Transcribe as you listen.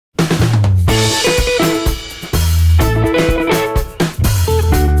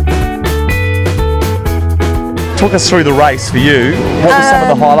talk us through the race for you. What were some of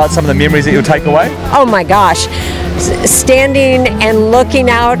the highlights, some of the memories that you'll take away? Oh my gosh. Standing and looking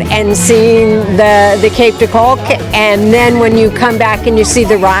out and seeing the Cape de Colk, and then when you come back and you see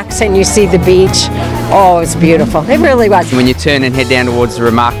the rocks and you see the beach, oh, it's beautiful. It really was. When you turn and head down towards the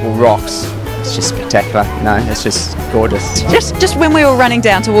remarkable rocks, it's just spectacular. No, it's just gorgeous. Just when we were running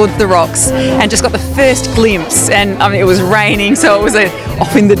down towards the rocks and just got the first glimpse, and I mean it was raining, so it was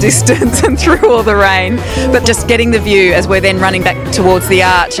off in the distance and through all the rain, but just getting the view as we're then running back towards the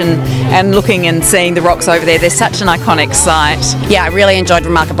arch and looking and seeing the rocks over there. They're such an iconic sight. Yeah, I really enjoyed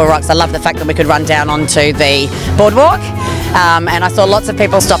Remarkable Rocks. I love the fact that we could run down onto the boardwalk. And I saw lots of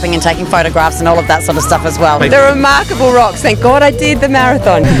people stopping and taking photographs and all of that sort of stuff as well. The Remarkable Rocks. Thank God I did the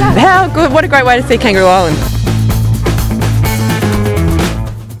marathon. How good, what a great way to see Kangaroo Island.